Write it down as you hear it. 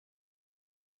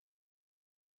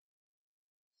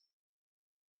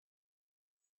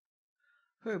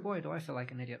Oh boy, do I feel like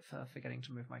an idiot for forgetting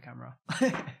to move my camera.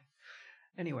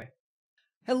 Anyway.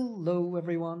 Hello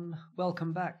everyone,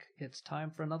 welcome back. It's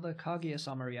time for another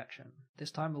Kaguya-Sama reaction.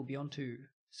 This time we'll be on to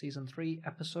Season 3,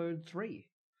 Episode 3.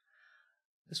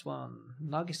 This one,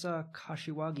 Nagisa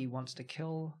Kashiwagi wants to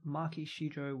kill, Maki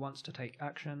Shijo wants to take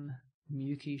action,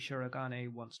 Miyuki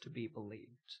Shirogane wants to be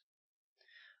believed.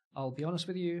 I'll be honest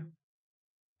with you,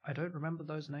 I don't remember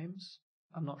those names.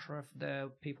 I'm not sure if they're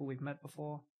people we've met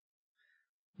before.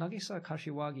 Nagisa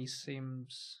Kashiwagi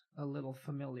seems a little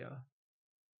familiar,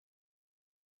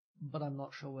 but I'm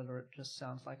not sure whether it just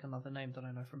sounds like another name that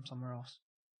I know from somewhere else.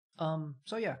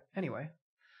 So yeah, anyway,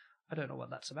 I don't know what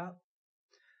that's about.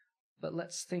 But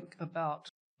let's think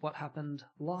about what happened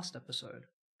last episode.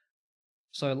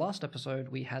 So last episode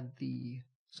we had the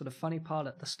sort of funny part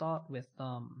at the start with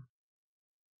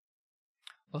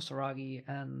Osaragi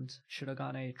and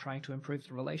Shirogane trying to improve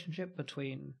the relationship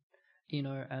between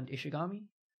Ino and Ishigami.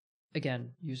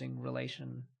 Again, using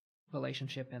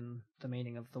relationship in the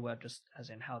meaning of the word just as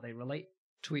in how they relate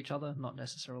to each other, not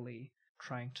necessarily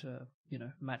trying to,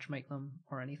 matchmake them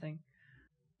or anything.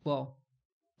 Well,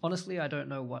 honestly, I don't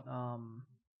know what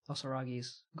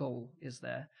Osaragi's goal is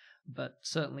there, but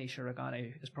certainly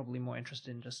Shirogane is probably more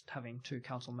interested in just having two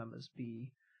council members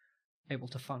be able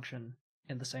to function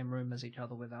in the same room as each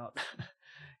other without,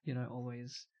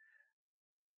 always,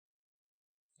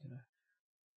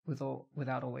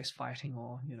 without always fighting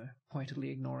or, pointedly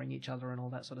ignoring each other and all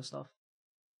that sort of stuff.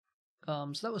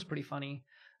 So that was pretty funny.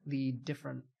 The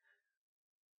different...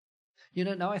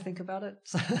 now I think about it,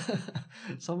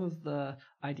 some of the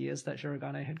ideas that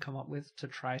Shirogane had come up with to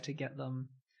try to get them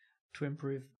to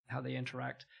improve how they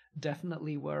interact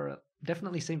definitely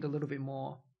seemed a little bit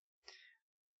more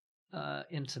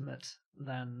intimate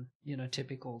than,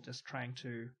 typical just trying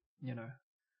to,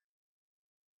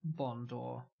 bond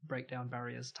or break down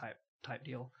barriers type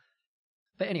deal.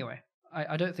 But anyway,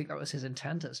 I don't think that was his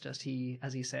intent. It's just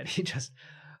as he said, he just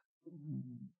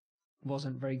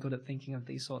wasn't very good at thinking of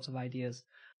these sorts of ideas.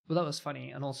 But that was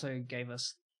funny, and also gave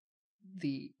us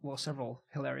several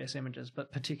hilarious images,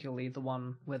 but particularly the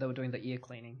one where they were doing the ear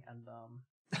cleaning, and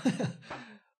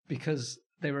because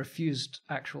they refused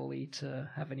actually to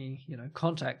have any,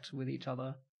 contact with each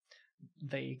other,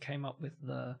 they came up with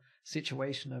the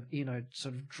situation of Ino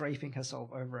sort of draping herself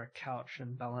over a couch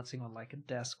and balancing on like a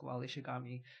desk while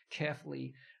Ishigami,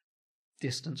 carefully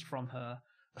distanced from her,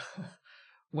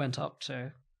 went up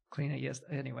to clean her ears.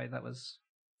 Anyway, that was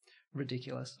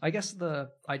ridiculous. I guess the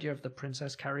idea of the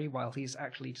princess carry while he's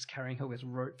actually just carrying her with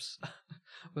ropes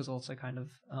was also kind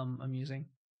of amusing.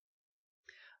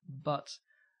 But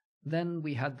then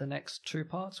we had the next two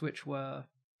parts, which were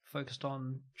focused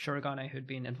on Shirogane, who'd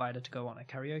been invited to go on a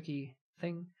karaoke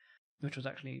thing, which was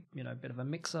actually, a bit of a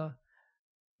mixer,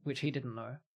 which he didn't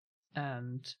know.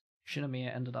 And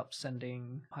Shinomiya ended up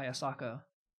sending Hayasaka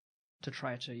to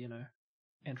try to,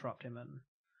 interrupt him and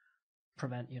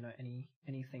prevent,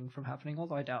 anything from happening,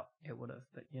 although I doubt it would have,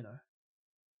 but,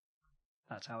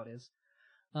 that's how it is.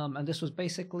 And this was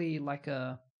basically like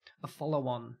a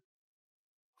follow-on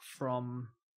from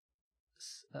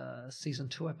Season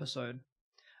 2 episode,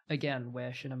 again,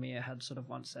 where Shinomiya had sort of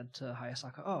once said to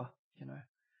Hayasaka, oh,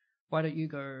 why don't you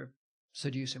go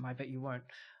seduce him? I bet you won't.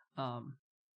 And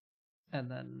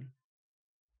then,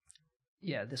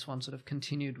 this one sort of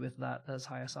continued with that as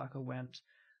Hayasaka went.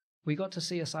 We got to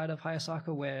see a side of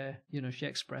Hayasaka where, she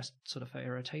expressed sort of her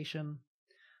irritation.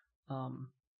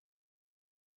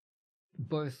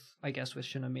 Both, I guess, with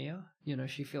Shinomiya,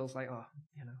 she feels like, oh,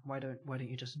 why don't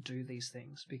you just do these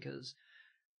things? Because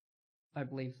I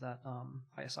believe that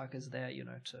Hayasaka is there,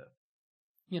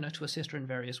 to assist her in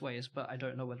various ways, but I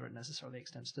don't know whether it necessarily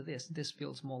extends to this. This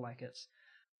feels more like it's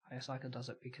Hayasaka does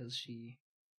it because she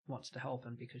wants to help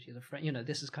and because she's a friend.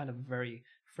 This is kind of a very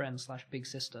friend/big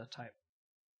sister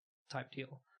type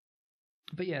deal.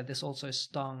 But yeah, this also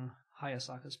stung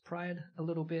Hayasaka's pride a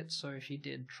little bit, so she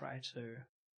did try to...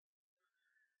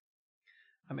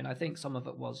 I think some of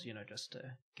it was, just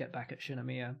to get back at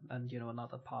Shinomiya, and,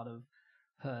 another part of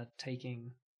her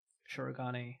taking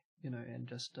Shirogane, and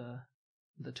just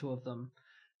the two of them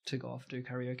to go off do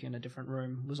karaoke in a different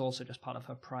room was also just part of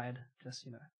her pride, just,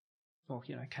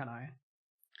 can I?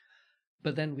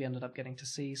 But then we ended up getting to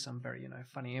see some very,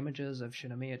 funny images of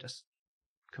Shinomiya just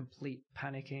complete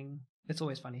panicking. It's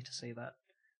always funny to see that.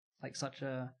 Like, such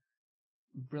a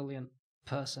brilliant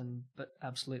person, but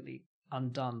absolutely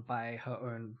undone by her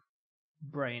own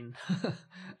brain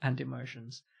and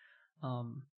emotions.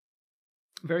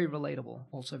 Very relatable,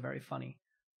 also very funny.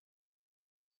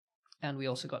 And we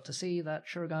also got to see that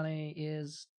Shirogane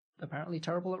is apparently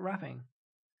terrible at rapping,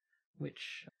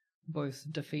 which both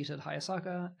defeated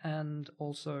Hayasaka and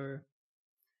also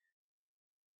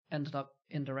ended up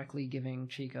indirectly giving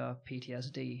Chika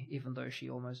PTSD, even though she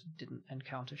almost didn't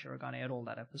encounter Shirogane at all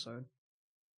that episode.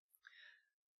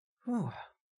 Whew.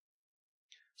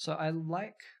 So I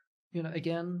like,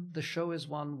 again, the show is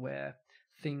one where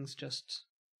things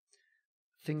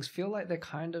feel like they're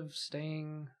kind of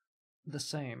staying the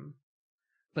same,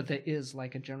 but there is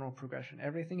like a general progression.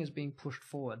 Everything is being pushed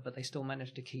forward, but they still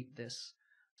manage to keep this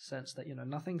sense that,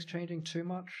 nothing's changing too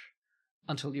much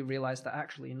until you realize that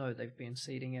actually, no, they've been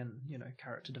seeding in,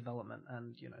 character development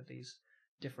and, these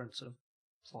different sort of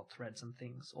plot threads and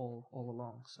things all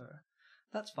along. So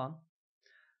that's fun.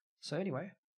 So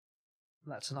anyway,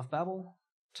 that's enough babble.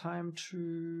 Time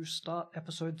to start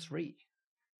episode 3.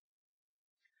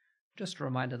 Just a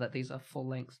reminder that these are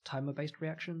full-length timer-based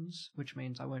reactions, which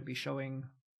means I won't be showing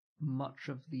much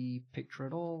of the picture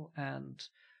at all, and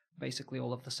basically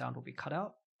all of the sound will be cut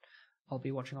out. I'll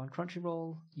be watching on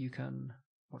Crunchyroll. You can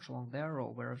watch along there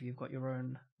or wherever you've got your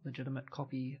own legitimate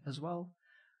copy as well.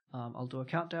 I'll do a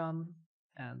countdown,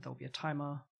 and there'll be a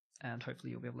timer, and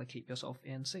hopefully you'll be able to keep yourself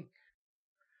in sync.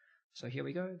 So here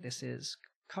we go. This is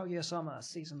Kaguya-Sama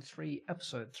Season 3,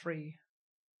 Episode 3.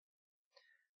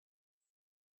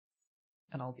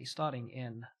 And I'll be starting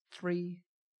in 3,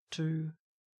 2,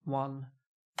 1,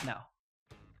 now.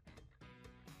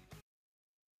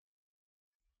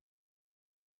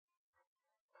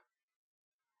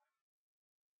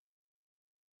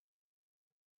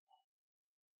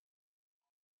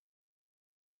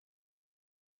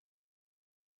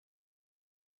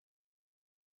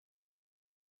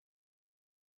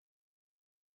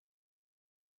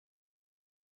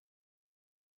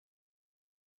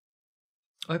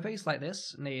 OPs like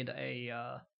this need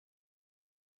a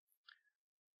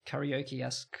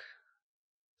karaoke-esque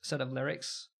set of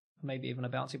lyrics, maybe even a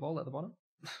bouncy ball at the bottom.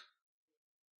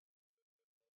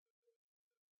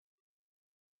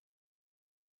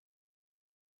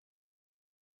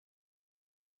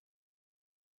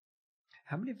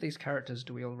 How many of these characters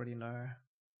do we already know?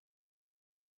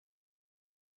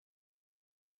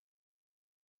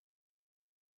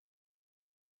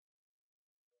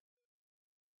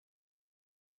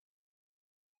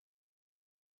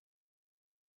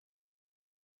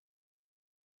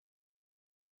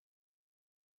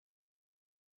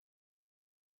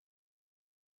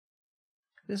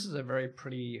 This is a very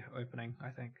pretty opening, I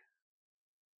think.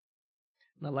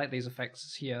 And I like these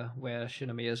effects here where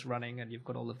Shinomiya is running and you've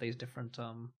got all of these different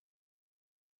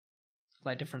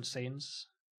different scenes.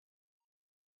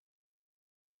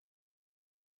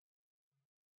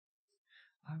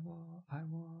 I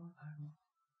want.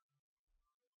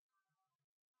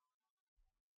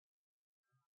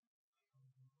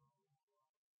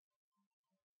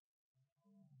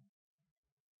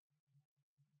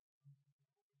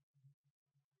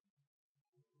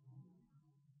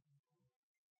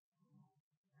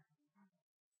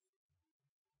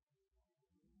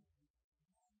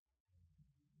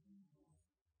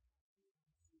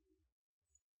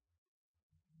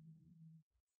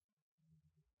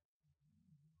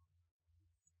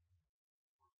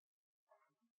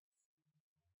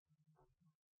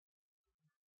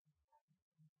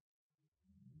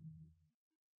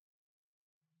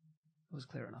 It was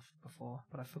clear enough before,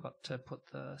 but I forgot to put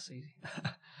the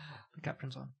the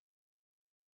captions on.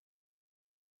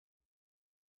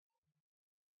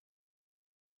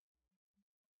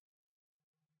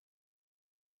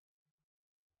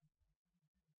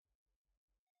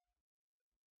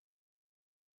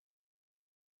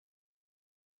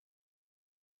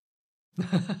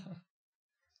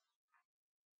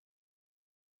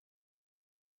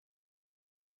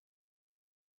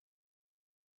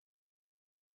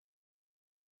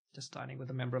 Just dining with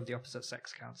a member of the opposite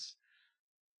sex counts.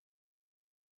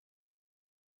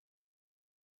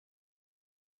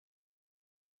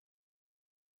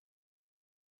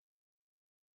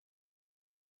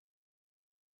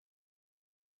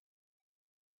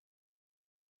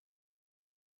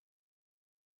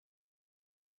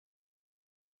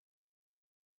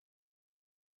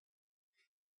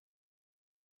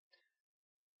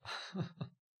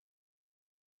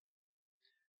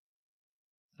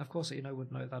 Of course, Ino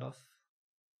would know that off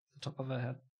the top of her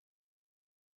head.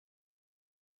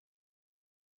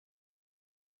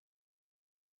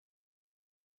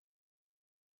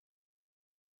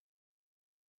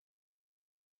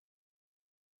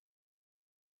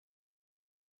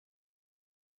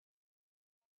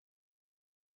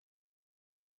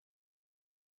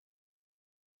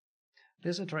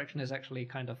 This interaction is actually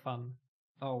kind of fun.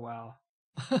 Oh, wow.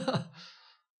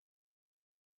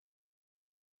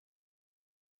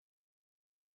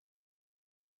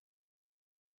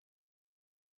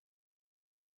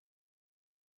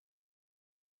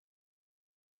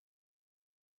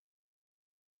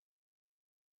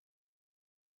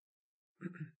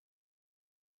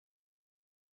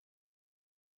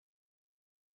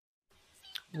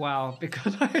 Wow,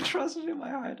 because I trusted him, I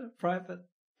hired a private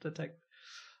detective.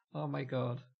 Oh my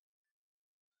god.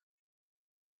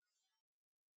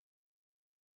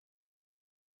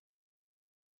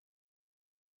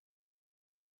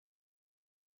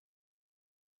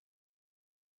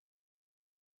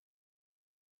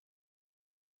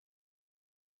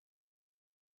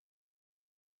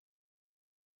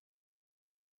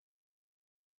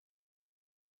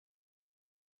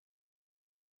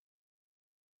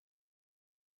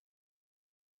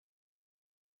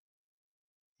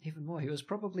 Even more, he was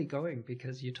probably going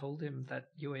because you told him that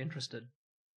you were interested.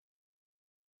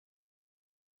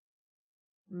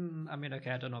 I mean, okay,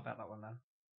 I don't know about that one then.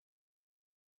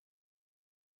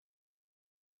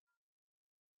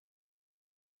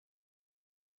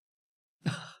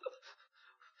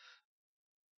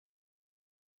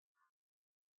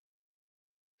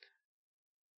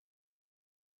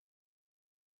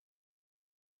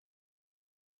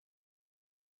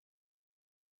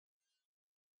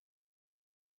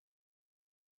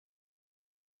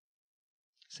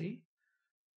 See?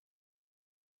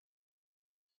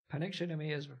 Panic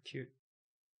Shinomiya is cute.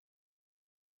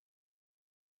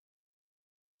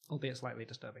 Albeit slightly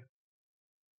disturbing.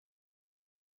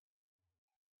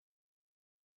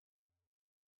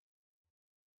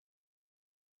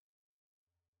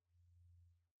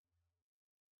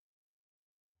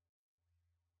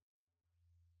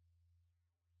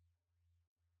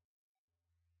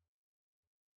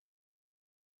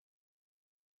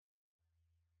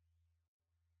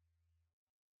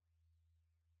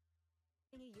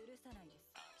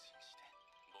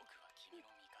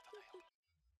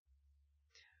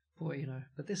 Boy, you know,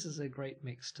 but this is a great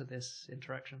mix to this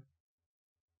interaction.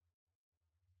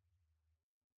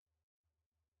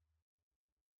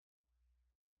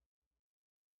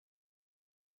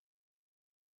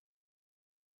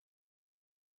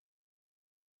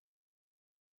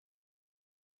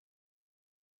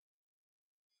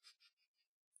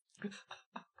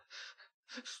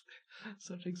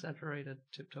 Such exaggerated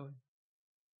tiptoeing.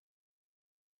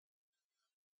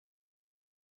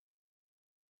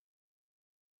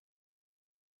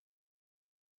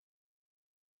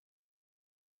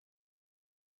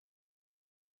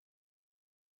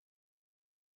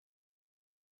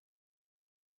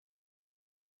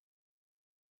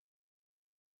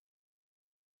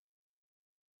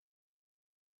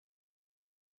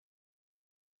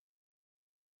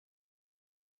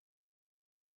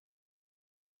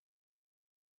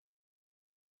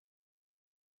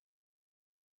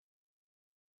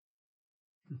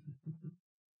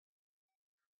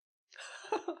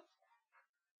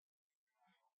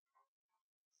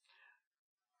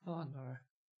 Oh no.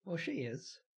 Well, she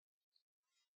is.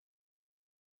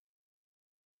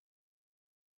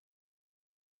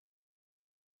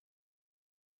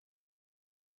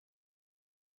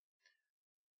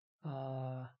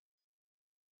 I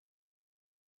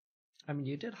mean,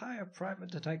 you did hire a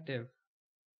private detective.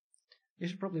 You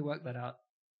should probably work that out.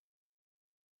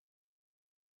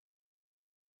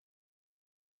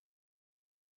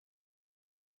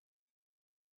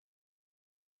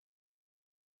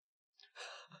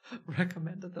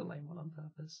 Recommended the lame one on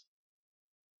purpose.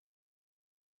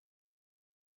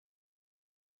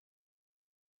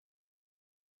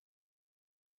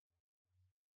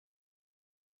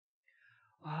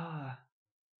 Ah.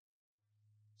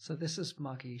 So this is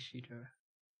Maki Shido.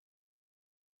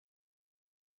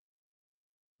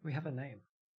 We have a name.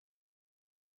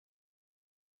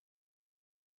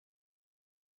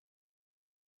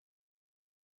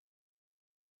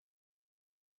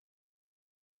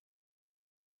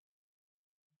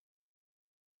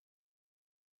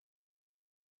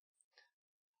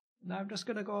 Now I'm just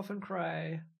gonna go off and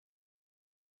cry.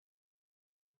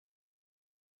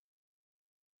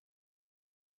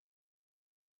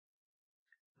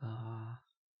 Ah.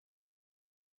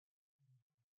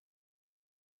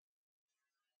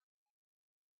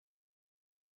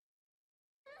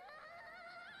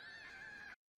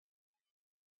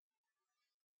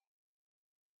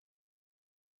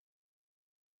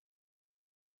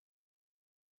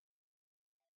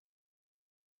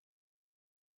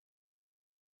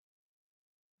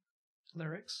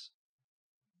 Lyrics.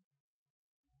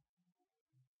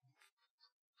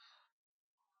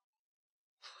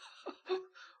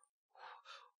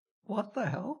 What the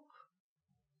hell?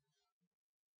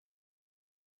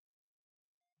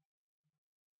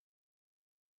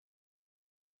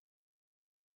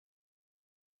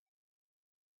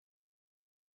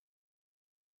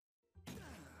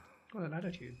 What an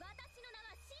attitude.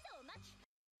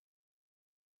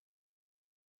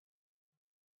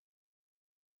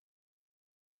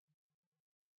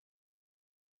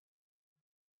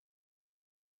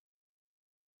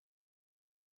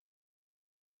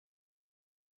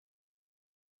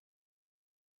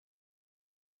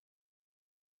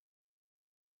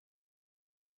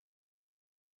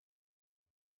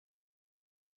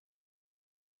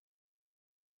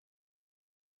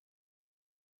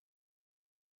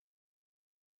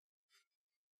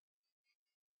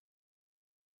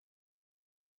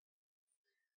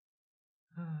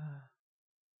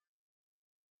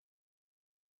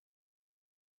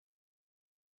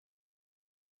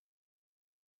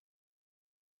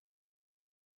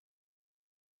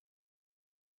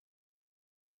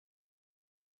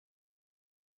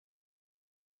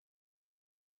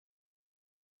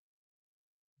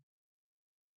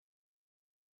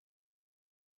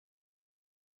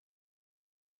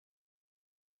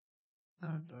 Oh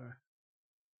no.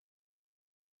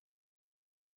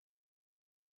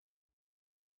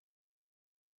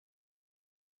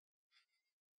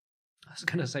 I was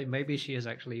gonna say, maybe she is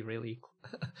actually really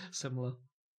similar.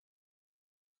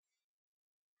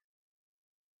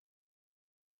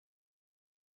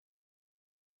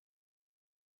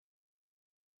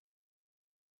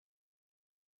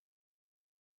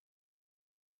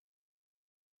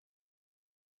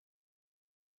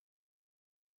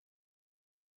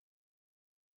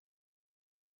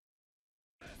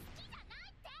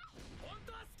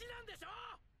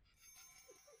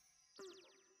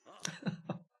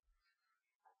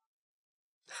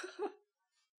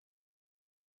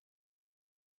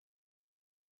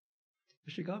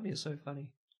 Shigami is so funny.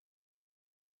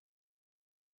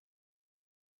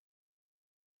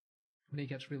 When he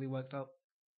gets really worked up.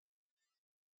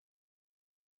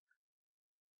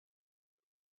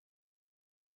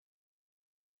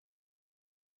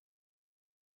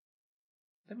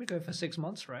 Let me go for 6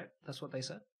 months, right? That's what they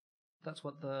said. That's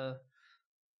what the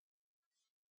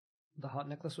heart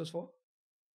necklace was for.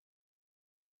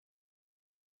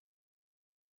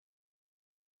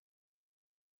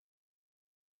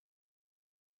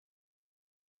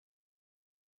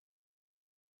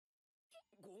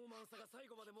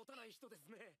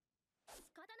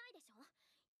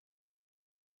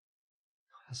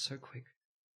 That's so quick.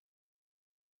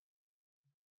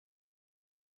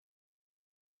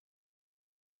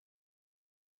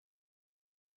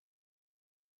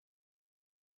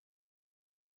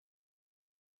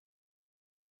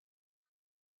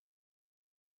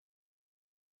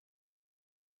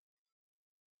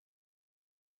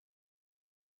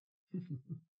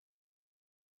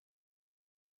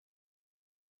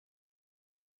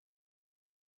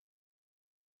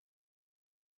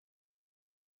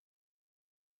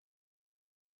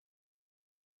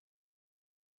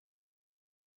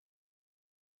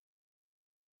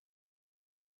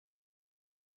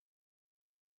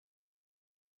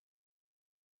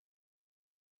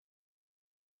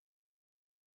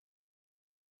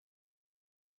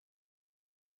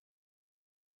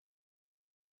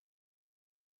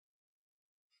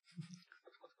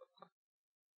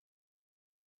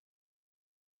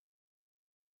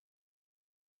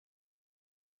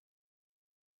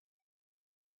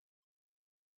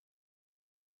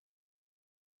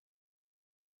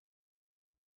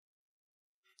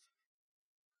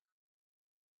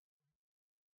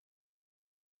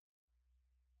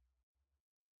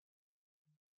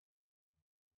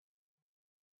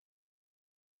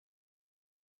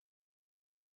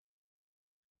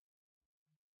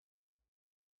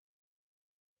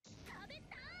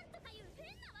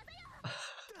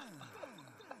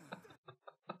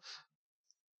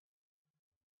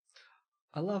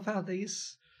 I love how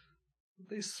these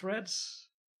threads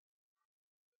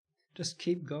just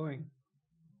keep going.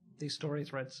 These story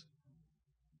threads.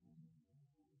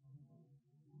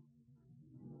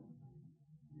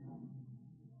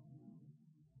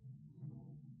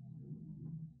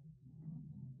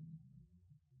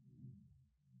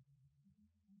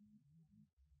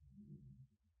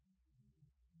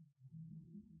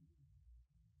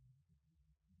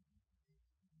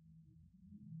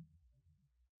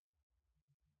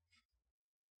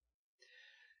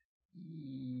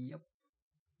 Yep.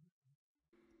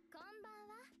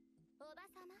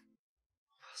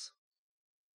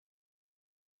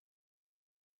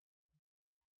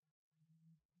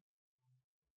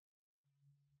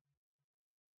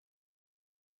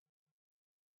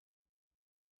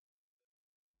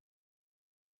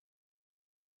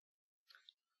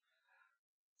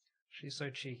 She's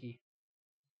so cheeky.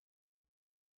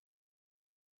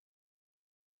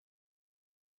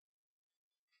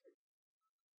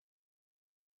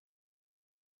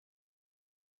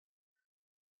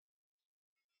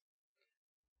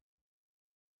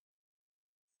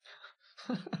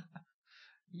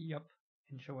 Yep.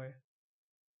 Enjoy.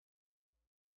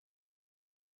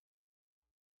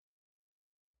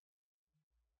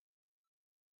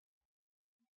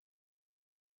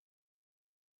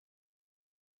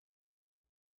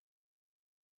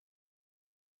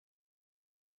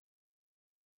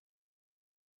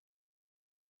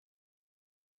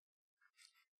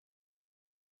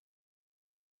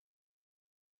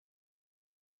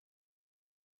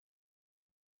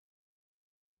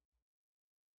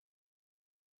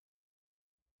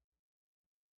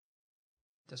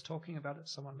 Just talking about it,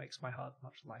 someone makes my heart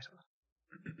much lighter.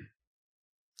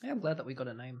 Yeah, I'm glad that we got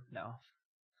a name now.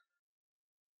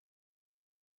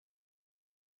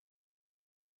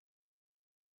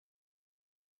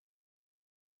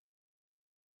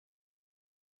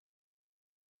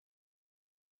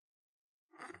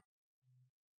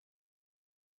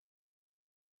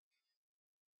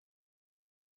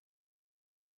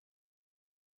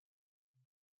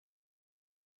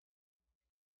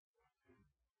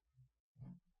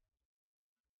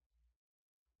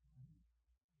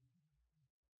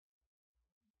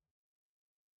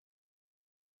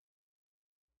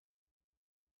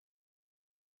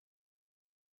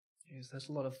 Yes, there's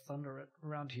a lot of thunder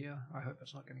around here. I hope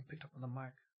it's not getting picked up on the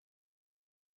mic.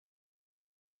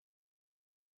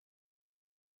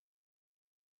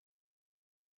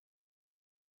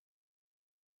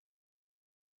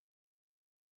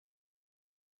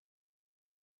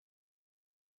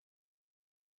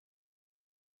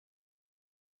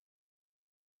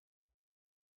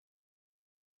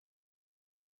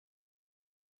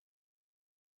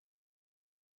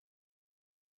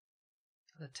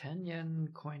 The 10 yen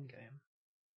coin game.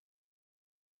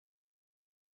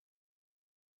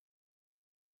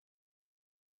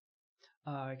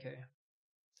 Ah, okay.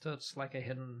 So it's like a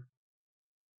hidden...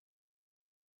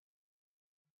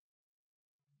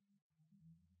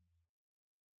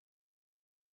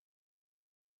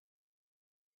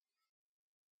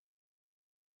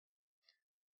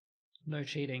 No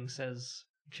cheating, says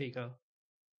Chico.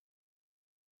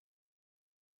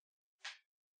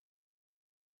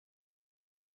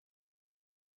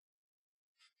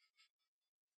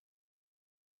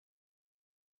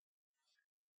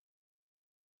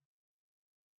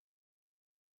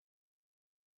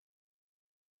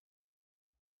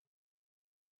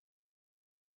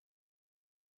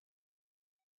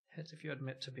 Heads if you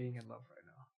admit to being in love right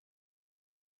now.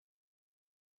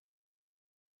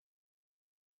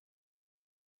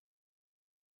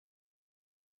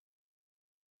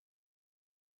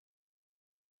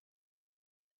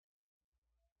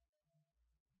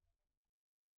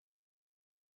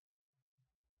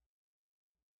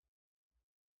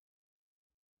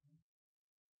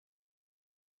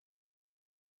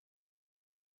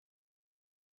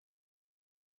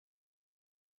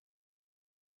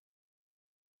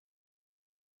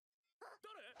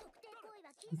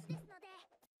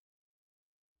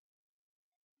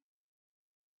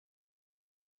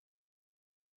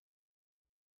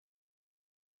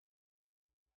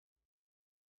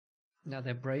 Now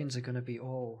their brains are going to be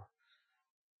all...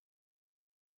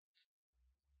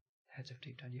 Heads if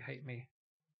deep down you hate me.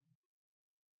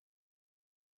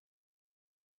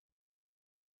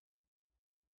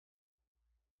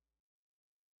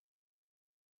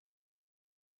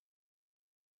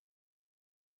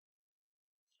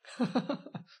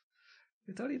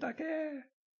 Itori dake!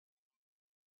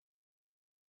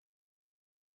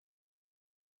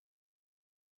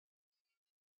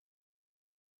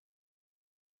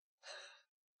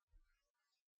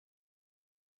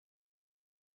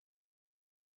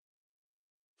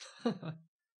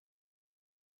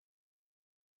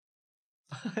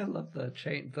 I love the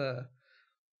change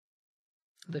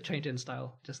in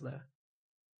style just there.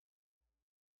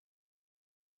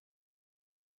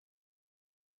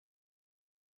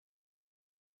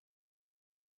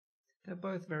 They're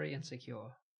both very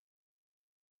insecure.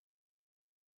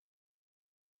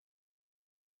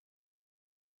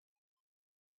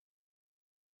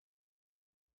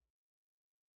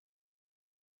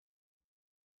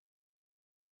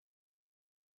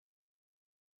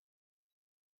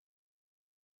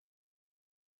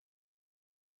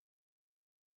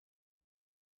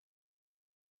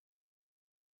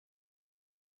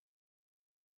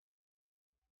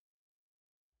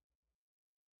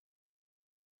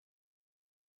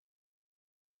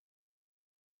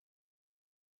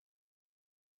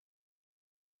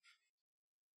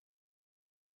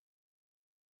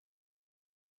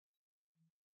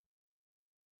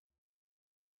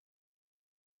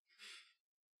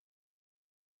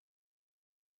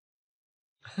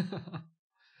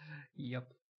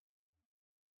 Yep.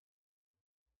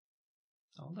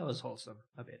 Oh, that was wholesome,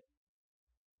 a bit.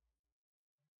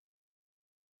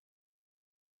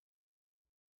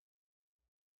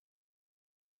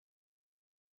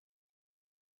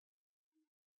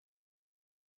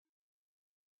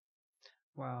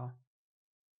 Wow.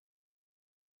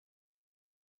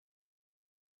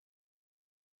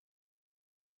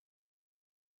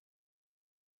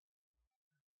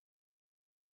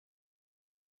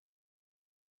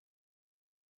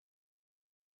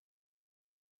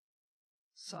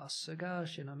 Sasuga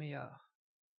Shinomiya.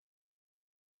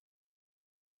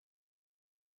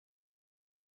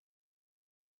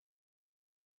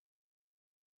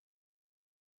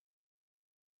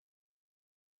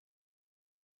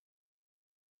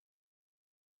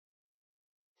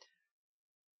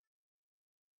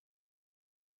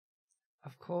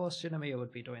 Of course, Shinomiya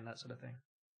would be doing that sort of thing.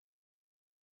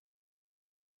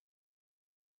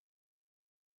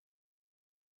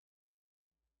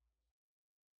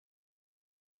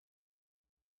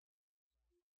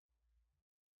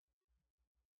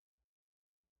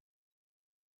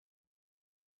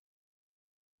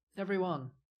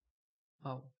 Everyone.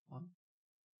 Oh, what?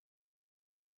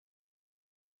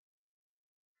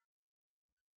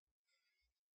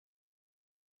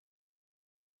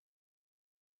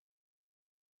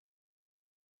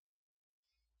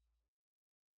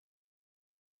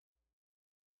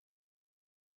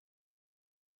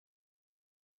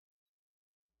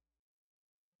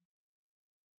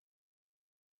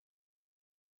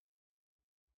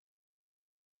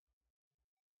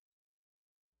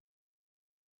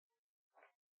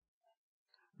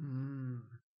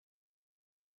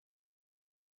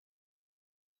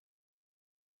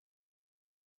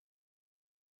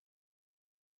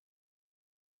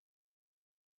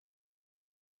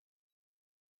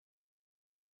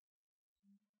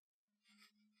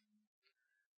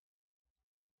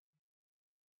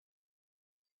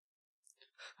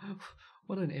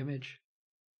 What an image.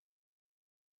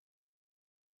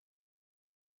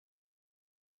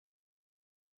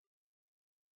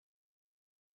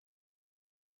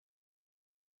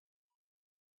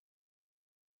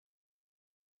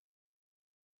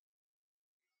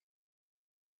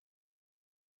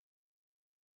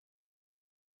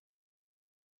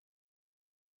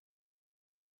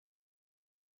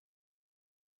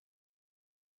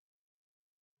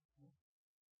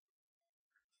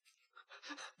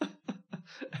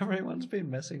 Everyone's been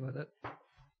messing with it.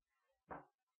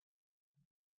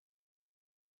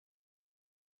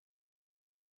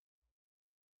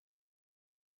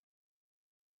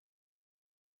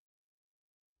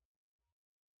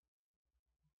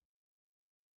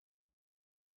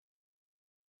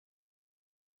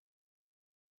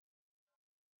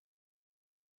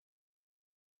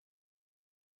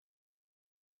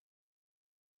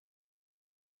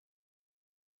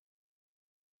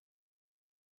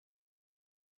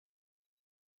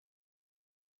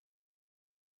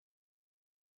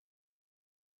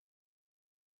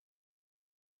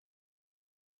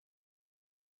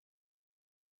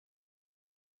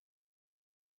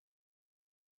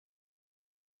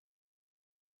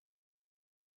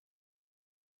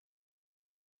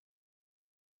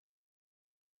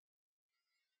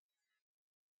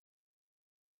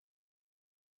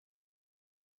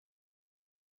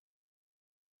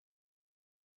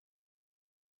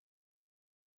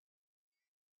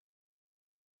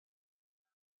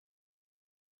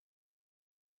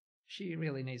 She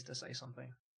really needs to say something.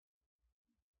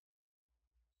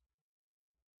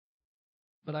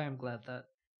 But I am glad that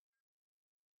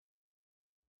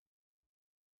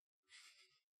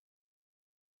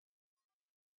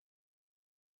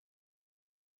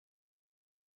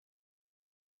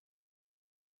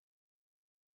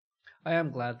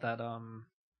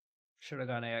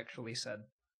Shirogane actually said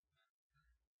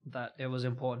that it was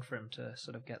important for him to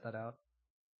sort of get that out.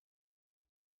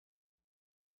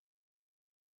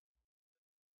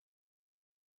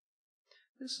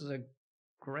 This is a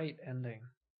great ending.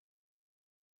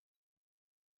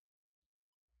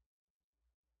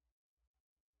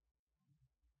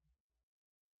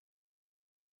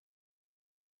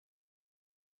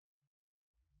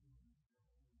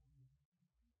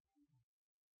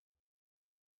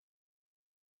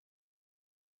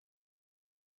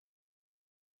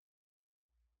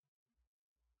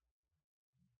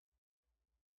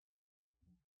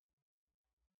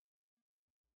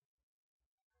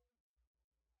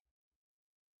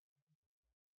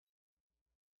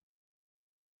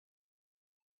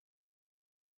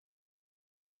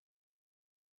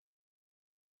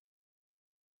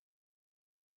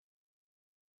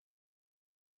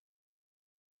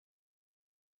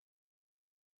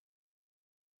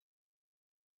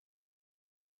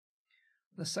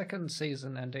 The second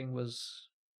season ending was...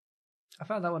 I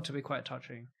found that one to be quite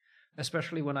touching,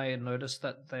 especially when I had noticed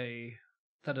that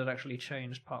it actually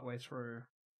changed partway through.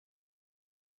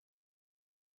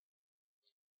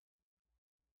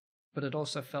 But it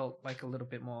also felt like a little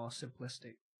bit more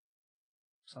simplistic,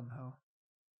 somehow.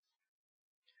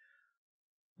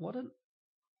 What an...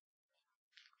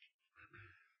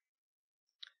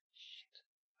 Shit,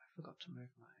 I forgot to move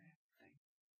my thing.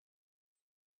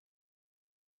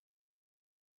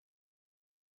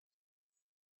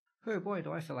 Oh boy,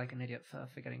 do I feel like an idiot for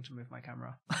forgetting to move my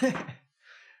camera.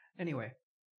 Anyway,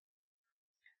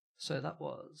 so that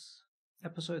was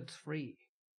episode 3.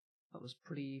 That was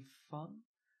pretty fun.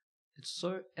 It's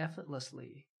so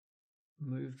effortlessly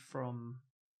moved from,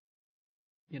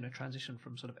 transition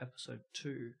from sort of episode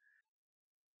 2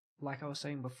 like I was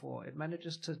saying before, it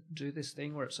manages to do this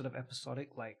thing where it's sort of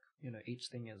episodic, like, each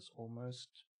thing is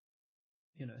almost,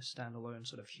 standalone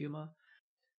sort of humor,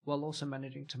 while also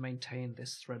managing to maintain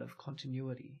this thread of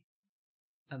continuity.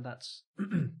 And that's,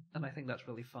 and I think that's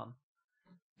really fun.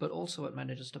 But also it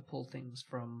manages to pull things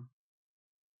from,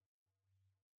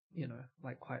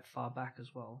 like quite far back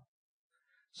as well.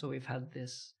 So we've had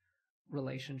this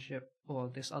relationship, or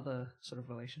this other sort of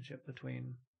relationship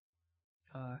between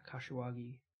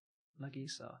Kashiwagi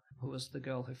Nagisa, who was the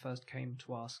girl who first came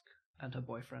to ask, and her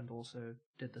boyfriend also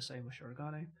did the same with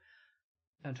Shirogane,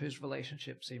 and whose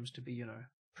relationship seems to be,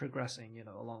 progressing,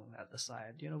 along at the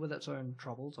side, with its own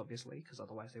troubles, obviously, because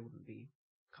otherwise they wouldn't be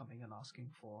coming and asking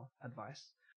for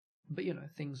advice. But,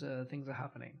 things are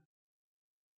happening.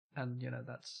 And,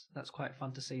 that's quite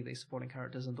fun to see, these supporting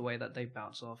characters and the way that they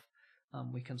bounce off.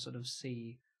 We can sort of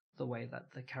see the way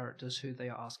that the characters who they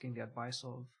are asking the advice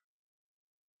of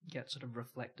get sort of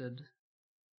reflected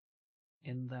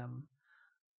in them.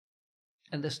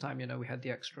 And this time, we had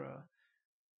the extra,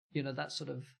 that sort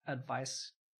of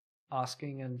advice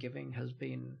asking and giving has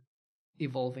been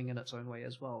evolving in its own way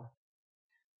as well.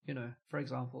 For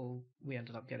example, we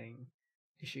ended up getting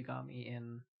Ishigami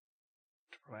in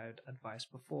to provide advice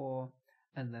before,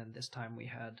 and then this time we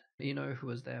had Ino, who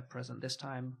was there present this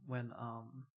time when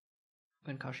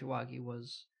Kashiwagi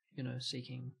was,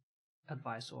 seeking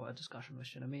advice or a discussion with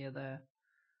Shinomiya there.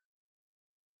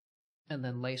 And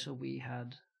then later we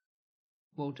had,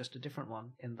 well, just a different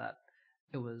one in that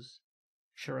it was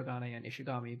Shirogane and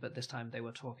Ishigami, but this time they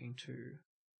were talking to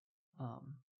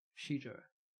Shijo,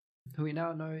 who we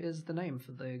now know is the name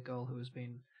for the girl who has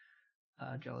been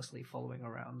jealously following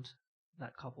around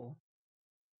that couple.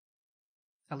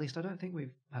 At least I don't think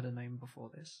we've had a name before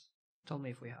this. Tell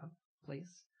me if we have,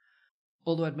 please.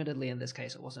 Although admittedly in this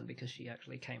case it wasn't because she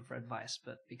actually came for advice,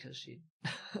 but because she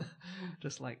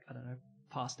just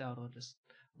passed out or just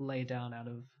lay down out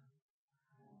of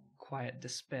quiet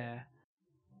despair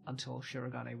until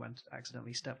Shirogane went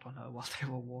accidentally stepped on her while they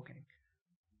were walking.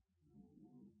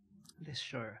 This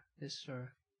show.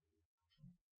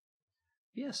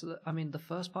 Yeah, so the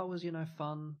first part was,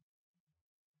 fun.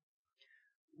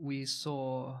 We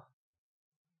saw,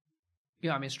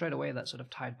 straight away that sort of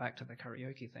tied back to the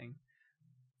karaoke thing,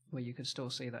 where you could still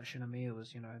see that Shinomiya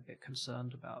was, a bit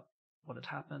concerned about what had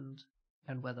happened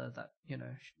and whether that,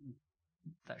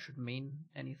 that should mean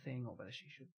anything or whether she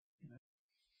should,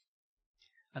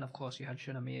 And of course you had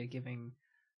Shinomiya giving,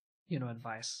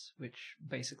 advice which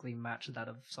basically matched that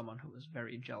of someone who was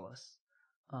very jealous.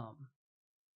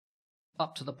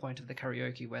 Up to the point of the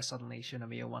karaoke where suddenly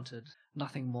Shinomiya wanted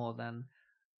nothing more than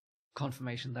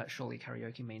confirmation that surely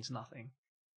karaoke means nothing.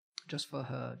 Just for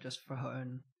her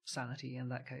own sanity in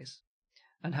that case.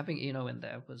 And having Ino in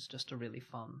there was just a really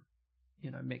fun,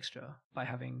 mixture by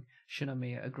having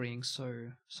Shinomiya agreeing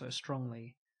so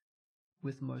strongly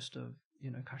with most of,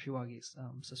 Kashiwagi's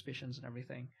suspicions and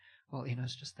everything, while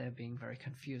Ino's just there being very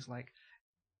confused, like,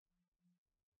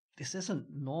 this isn't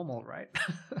normal, right?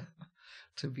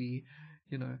 To be,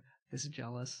 this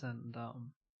jealous and,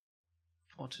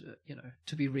 or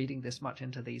to be reading this much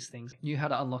into these things. Knew how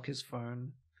to unlock his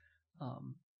phone,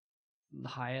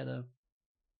 hired a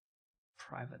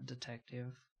private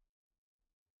detective,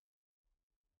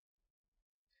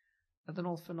 and then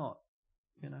all for naught,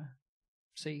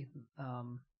 See,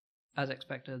 as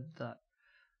expected, that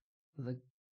the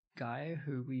guy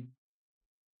who we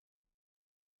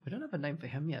don't have a name for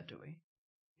him yet, do we?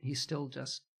 He's still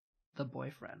just the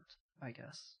boyfriend, I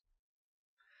guess.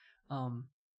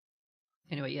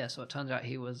 Anyway, yeah, so it turns out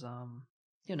he was,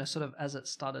 sort of as it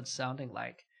started sounding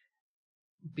like,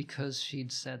 because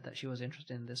she'd said that she was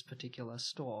interested in this particular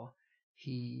store,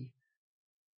 he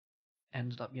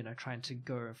ended up, trying to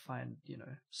go find,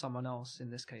 someone else, in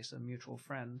this case, a mutual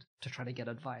friend, to try to get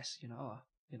advice,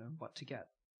 what to get.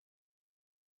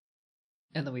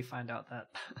 And then we find out that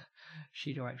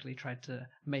Shido actually tried to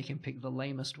make him pick the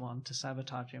lamest one to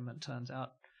sabotage him, and turns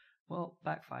out, well,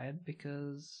 backfired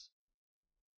because,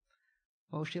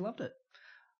 well, she loved it.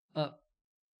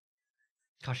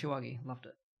 Kashiwagi loved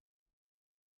it.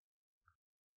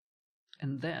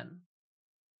 And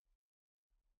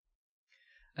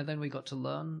then we got to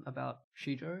learn about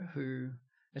Shijo, who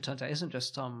it turns out isn't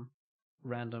just some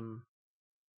random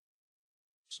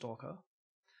stalker.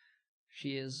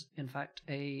 She is, in fact,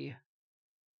 a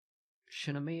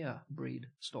Shinomiya breed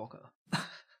stalker.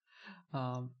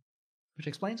 Which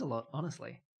explains a lot,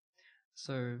 honestly.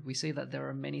 So we see that there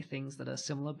are many things that are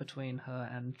similar between her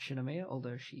and Shinomiya,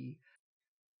 although she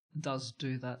does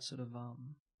do that sort of,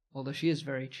 although she is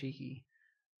very cheeky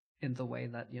in the way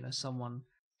that, someone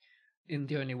in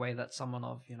the only way that someone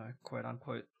of, quote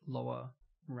unquote, lower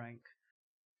rank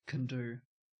can do.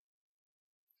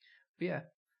 But yeah,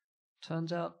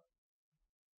 turns out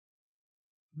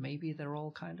maybe they're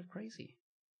all kind of crazy.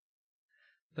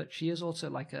 But she is also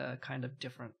like a kind of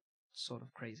different sort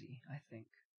of crazy, I think.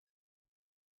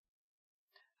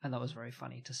 And that was very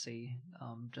funny to see,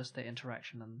 just their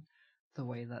interaction and the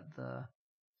way that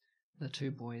the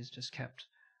two boys just kept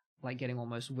like getting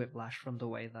almost whiplash from the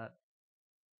way that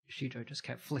Shijo just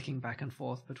kept flicking back and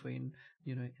forth between,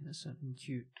 innocent and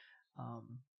cute,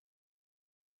 and,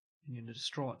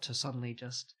 distraught to suddenly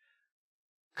just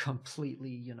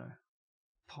completely,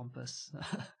 pompous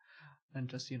and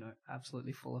just,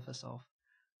 absolutely full of herself.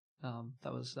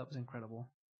 That was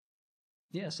incredible.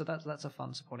 Yeah, so that's a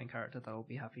fun supporting character that I'll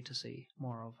be happy to see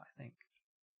more of, I think.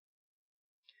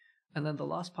 And then the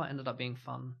last part ended up being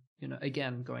fun,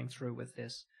 again, going through with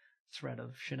this thread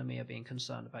of Shinomiya being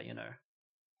concerned about,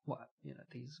 what,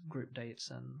 these group dates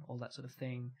and all that sort of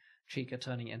thing. Chika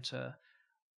turning into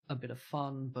a bit of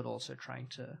fun, but also trying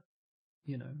to,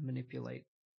 manipulate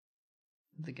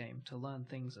the game to learn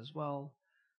things as well.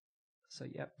 So,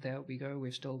 yep, there we go.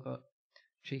 We've still got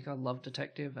Chika, love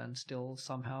detective, and still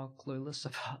somehow clueless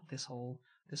about this whole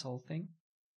thing.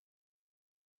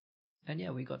 And yeah,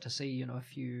 we got to see, a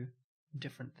few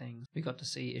different things. We got to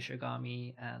see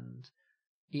Ishigami and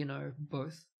Ino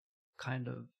both kind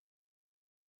of,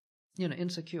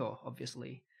 insecure,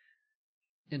 obviously.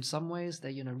 In some ways,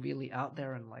 they're, really out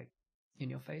there and, like, in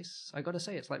your face. I gotta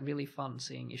say, it's, like, really fun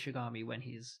seeing Ishigami when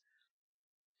he's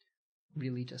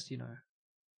really just,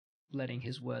 letting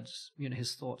his words,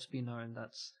 his thoughts be known.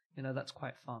 That's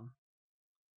quite fun.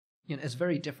 It's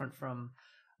very different from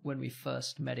when we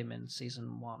first met him in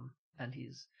season 1, and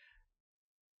his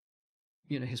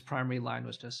primary line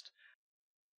was just,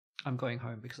 "I'm going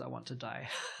home because I want to die."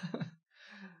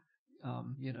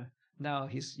 Now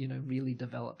he's, really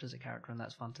developed as a character, and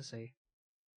that's fun to see.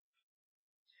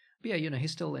 But yeah,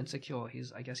 he's still insecure.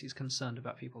 I guess he's concerned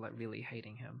about people, like, really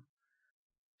hating him.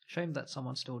 Shame that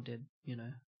someone still did,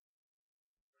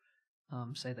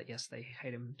 say that yes, they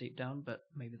hate him deep down, but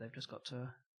maybe they've just got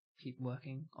to keep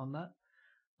working on that.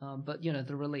 But,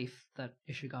 the relief that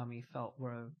Ishigami felt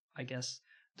were, I guess,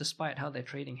 despite how they're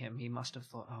treating him, he must have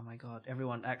thought, oh my god,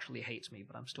 everyone actually hates me,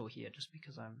 but I'm still here just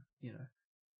because I'm,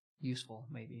 useful,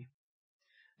 maybe.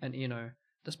 And,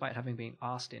 despite having been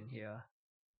asked in here,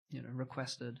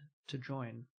 requested to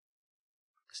join,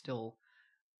 still,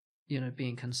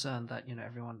 being concerned that,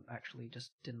 everyone actually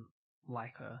just didn't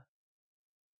like her.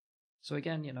 So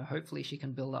again, hopefully she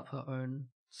can build up her own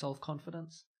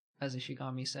self-confidence. As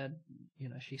Ishigami said,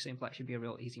 she seems like she'd be a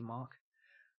real easy mark.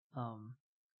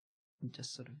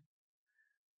 Just sort of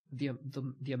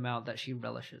the amount that she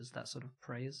relishes that sort of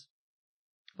praise.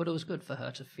 But it was good for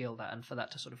her to feel that and for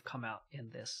that to sort of come out in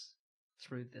this,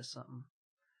 through this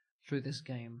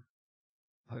game.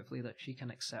 Hopefully that she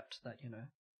can accept that,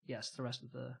 yes, the rest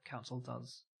of the council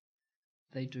does.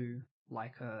 They do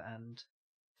like her and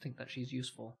think that she's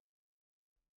useful.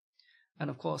 And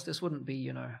of course, this wouldn't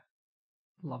be,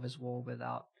 Love is War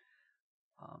without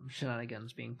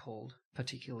shenanigans being pulled,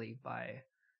 particularly by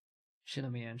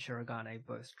Shinomiya and Shirogane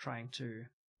both trying to,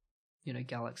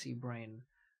 galaxy brain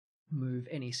move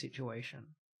any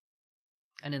situation.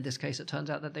 And in this case, it turns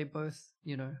out that they both,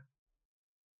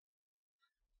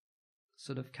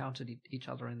 sort of countered each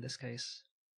other in this case.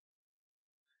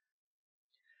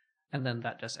 And then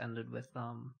that just ended with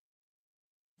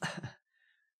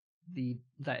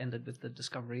that ended with the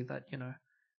discovery that,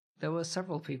 there were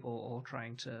several people all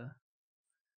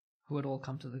who had all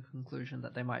come to the conclusion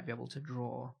that they might be able to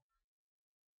draw,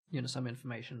 some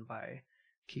information by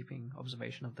keeping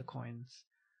observation of the coins,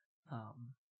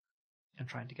 and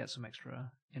trying to get some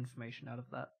extra information out of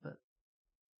that. But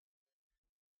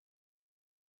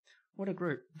what a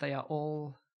group. They are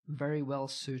all very well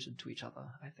suited to each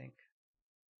other, I think.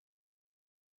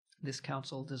 This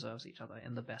council deserves each other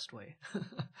in the best way.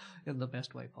 In the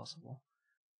best way possible.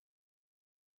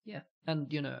 Yeah.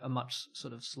 And, a much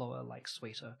sort of slower, like,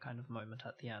 sweeter kind of moment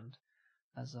at the end,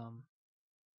 as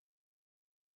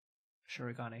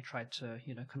Shirogane tried to,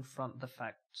 confront the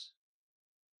facts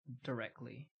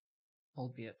directly,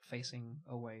 albeit facing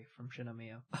away from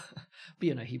Shinomiya.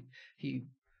 But, he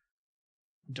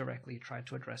directly tried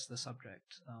to address the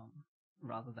subject,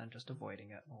 rather than just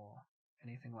avoiding it or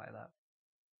anything like that.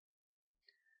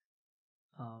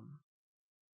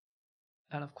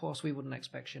 And of course, we wouldn't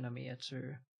expect Shinomiya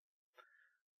to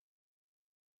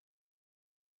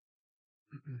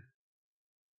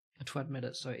admit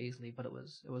it so easily, but it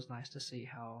was nice to see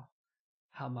how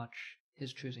much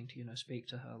his choosing to, speak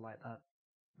to her like that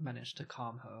managed to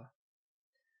calm her.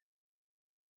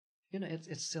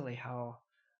 it's silly how,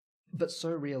 but so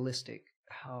realistic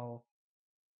how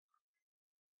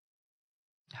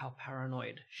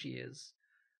paranoid she is,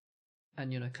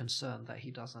 and concerned that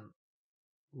he doesn't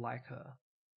like her,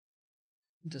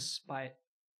 despite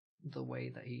the way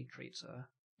that he treats her.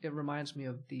 It reminds me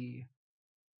of the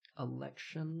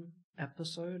election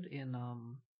episode in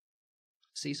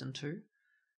season 2,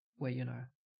 where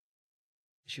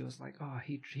she was like, oh,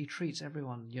 he treats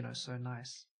everyone so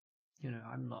nice,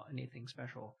 I'm not anything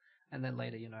special. And then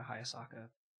later, Hayasaka,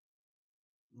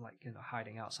 like,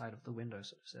 hiding outside of the window,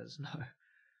 sort of says, no,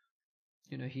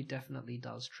 he definitely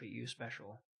does treat you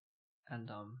special. And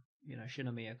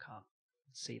Shinomiya can't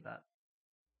see that.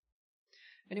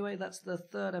 Anyway, that's the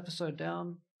 3rd episode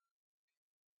down.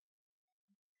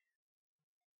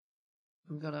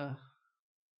 I'm gonna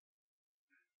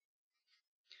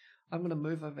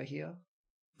move over here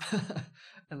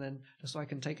and then just so I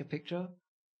can take a picture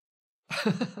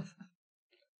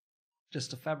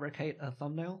just to fabricate a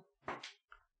thumbnail,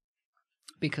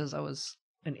 because I was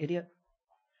an idiot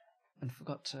and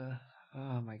forgot to,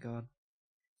 oh my god,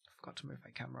 I forgot to move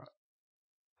my camera.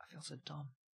 I feel so dumb.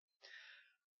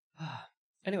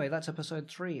 Anyway, that's episode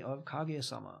 3 of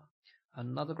Kaguya-Sama.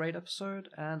 Another great episode,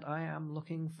 and I am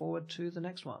looking forward to the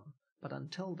next one. But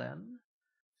until then,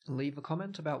 leave a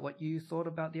comment about what you thought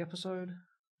about the episode,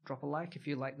 drop a like if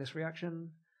you like this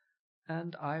reaction,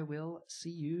 and I will see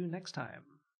you next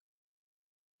time.